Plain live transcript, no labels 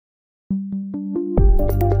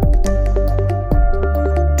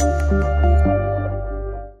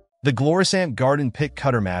The Gloricant Garden Pick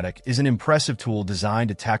Cutter Mattock is an impressive tool designed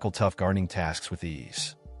to tackle tough gardening tasks with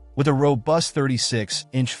ease. With a robust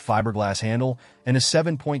 36-inch fiberglass handle and a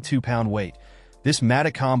 7.2-pound weight, this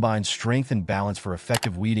Mattock combines strength and balance for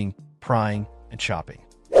effective weeding, prying, and chopping.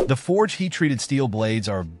 The forged heat-treated steel blades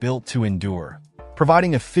are built to endure,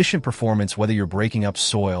 providing efficient performance whether you're breaking up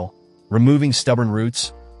soil, removing stubborn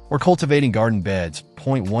roots, or cultivating garden beds.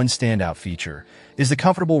 One standout feature is the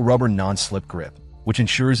comfortable rubber non-slip grip, which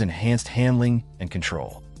ensures enhanced handling and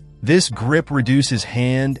control. This grip reduces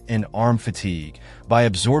hand and arm fatigue by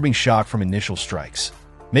absorbing shock from initial strikes,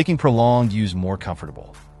 making prolonged use more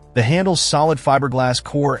comfortable. The handle's solid fiberglass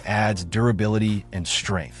core adds durability and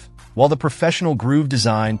strength, while the professional groove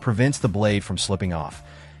design prevents the blade from slipping off,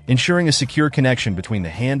 ensuring a secure connection between the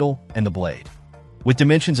handle and the blade. With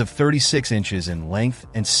dimensions of 36 inches in length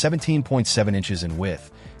and 17.7 inches in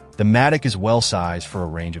width, the Mattock is well-sized for a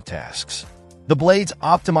range of tasks. The blade's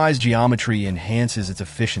optimized geometry enhances its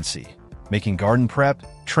efficiency, making garden prep,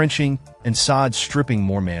 trenching, and sod stripping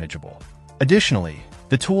more manageable. Additionally,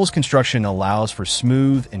 the tool's construction allows for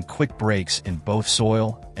smooth and quick breaks in both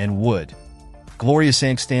soil and wood.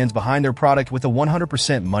 Gloricant stands behind their product with a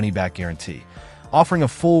 100% money-back guarantee, offering a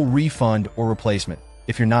full refund or replacement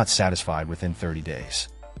if you're not satisfied within 30 days.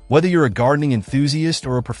 Whether you're a gardening enthusiast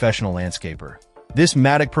or a professional landscaper, this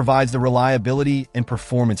Mattock provides the reliability and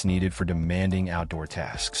performance needed for demanding outdoor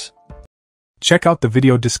tasks. Check out the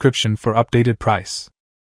video description for updated price.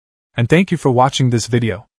 And thank you for watching this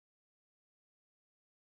video.